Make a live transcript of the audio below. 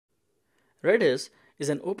Redis is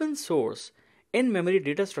an open source in-memory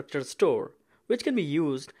data structure store which can be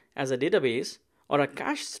used as a database or a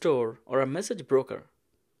cache store or a message broker.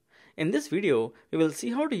 In this video, we will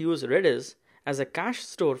see how to use Redis as a cache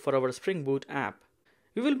store for our Spring Boot app.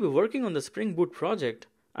 We will be working on the Spring Boot project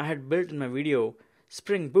I had built in my video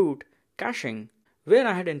Spring Boot Caching, where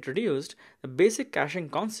I had introduced the basic caching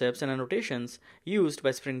concepts and annotations used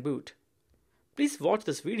by Spring Boot. Please watch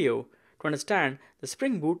this video to understand the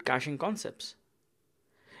Spring Boot caching concepts.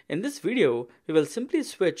 In this video, we will simply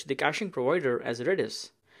switch the caching provider as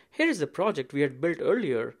Redis. Here is the project we had built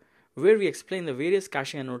earlier, where we explain the various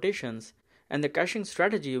caching annotations and the caching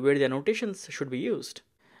strategy where the annotations should be used.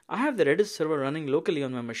 I have the Redis server running locally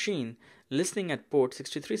on my machine, listening at port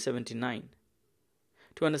 6379.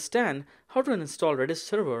 To understand how to install Redis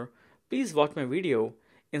server, please watch my video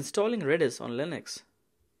Installing Redis on Linux.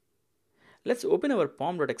 Let's open our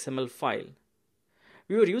pom.xml file.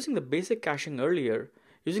 We were using the basic caching earlier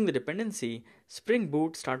using the dependency Spring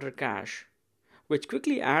Boot Starter Cache, which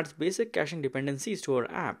quickly adds basic caching dependencies to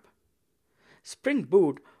our app. Spring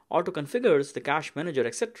Boot auto-configures the cache manager,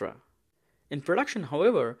 etc. In production,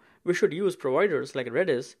 however, we should use providers like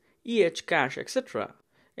Redis, ehcache, etc.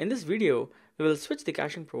 In this video, we will switch the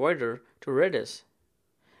caching provider to Redis.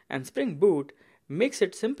 And Spring Boot makes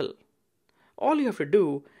it simple. All you have to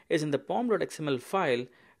do is in the pom.xml file,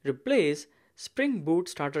 replace Spring Boot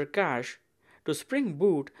Starter Cache to Spring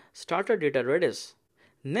Boot Starter Data Redis.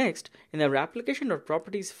 Next, in our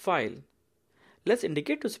application.properties file, let's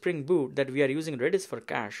indicate to Spring Boot that we are using Redis for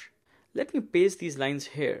cache. Let me paste these lines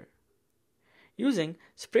here. Using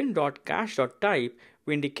spring.cache.type,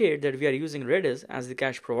 we indicate that we are using Redis as the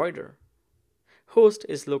cache provider. Host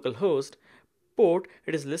is localhost. Port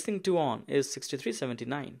it is listening to on is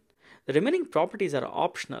 6379. The remaining properties are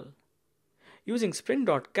optional. Using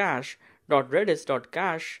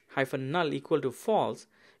spring.cache.redis.cache-null equal to false,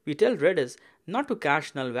 we tell Redis not to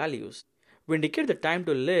cache null values. We indicate the time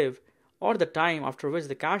to live or the time after which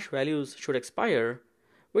the cache values should expire,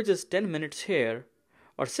 which is 10 minutes here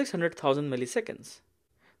or 600,000 milliseconds.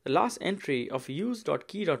 The last entry of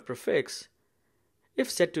use.key.prefix, if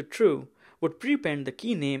set to true, would prepend the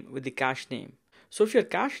key name with the cache name. So if your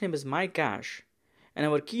cache name is mycache and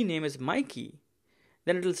our key name is mykey,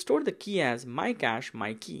 then it will store the key as mycache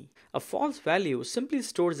mykey. A false value simply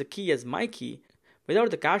stores the key as mykey without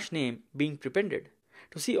the cache name being prepended.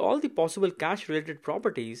 To see all the possible cache related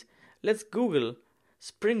properties, let's Google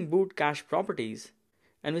Spring Boot cache properties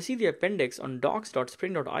and we see the appendix on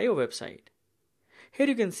docs.spring.io website. Here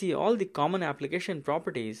you can see all the common application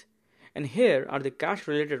properties, and here are the cache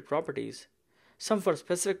related properties, some for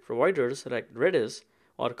specific providers like Redis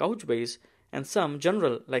or Couchbase and some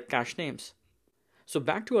general like cache names. So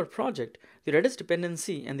back to our project, the Redis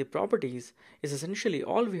dependency and the properties is essentially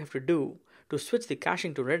all we have to do to switch the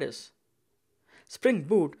caching to Redis. Spring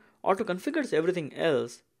Boot auto-configures everything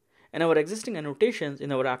else, and our existing annotations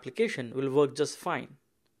in our application will work just fine.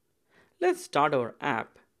 Let's start our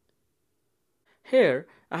app. Here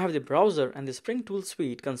I have the browser and the Spring Tool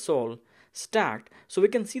Suite console stacked so we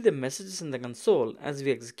can see the messages in the console as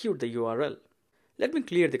we execute the URL. Let me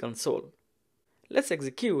clear the console. Let's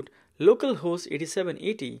execute localhost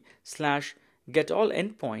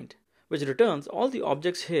 8780/getAllEndpoint, which returns all the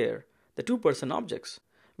objects here, the two-person objects.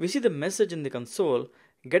 We see the message in the console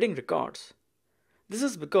getting records. This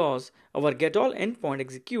is because our getAllEndpoint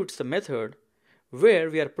executes the method where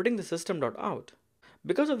we are putting the system.out.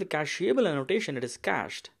 Because of the cacheable annotation, it is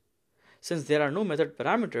cached. Since there are no method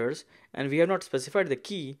parameters and we have not specified the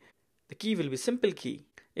key will be simple key.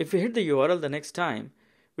 If we hit the URL the next time,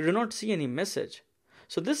 we do not see any message.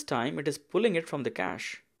 So this time it is pulling it from the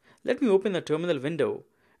cache. Let me open the terminal window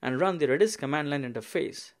and run the Redis command line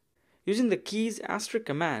interface. Using the keys *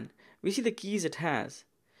 command, we see the keys it has.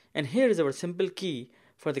 And here is our simple key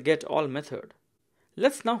for the getAll method.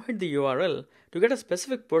 Let's now hit the URL to get a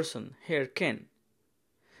specific person, here Ken.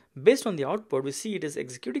 Based on the output, we see it is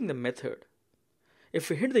executing the method. If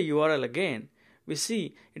we hit the URL again, we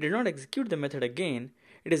see it did not execute the method again,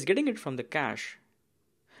 it is getting it from the cache.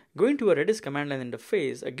 Going to a Redis command line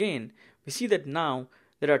interface, again, we see that now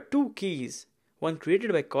there are two keys, one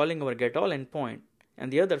created by calling our getAllEndpoint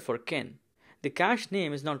and the other for Ken. The cache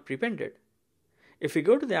name is not prepended. If we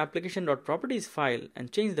go to the application.properties file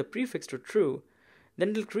and change the prefix to true, then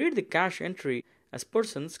it will create the cache entry as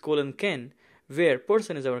persons:*Ken, where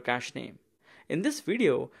person is our cache name. In this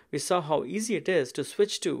video, we saw how easy it is to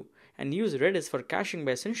switch to and use Redis for caching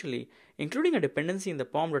by essentially including a dependency in the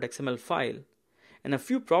pom.xml file and a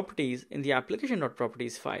few properties in the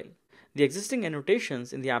application.properties file. The existing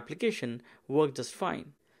annotations in the application work just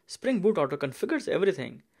fine. Spring Boot auto-configures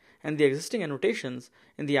everything, and the existing annotations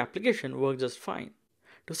in the application work just fine.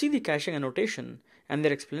 To see the caching annotation and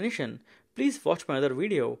their explanation, please watch my other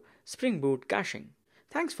video, Spring Boot Caching.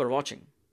 Thanks for watching.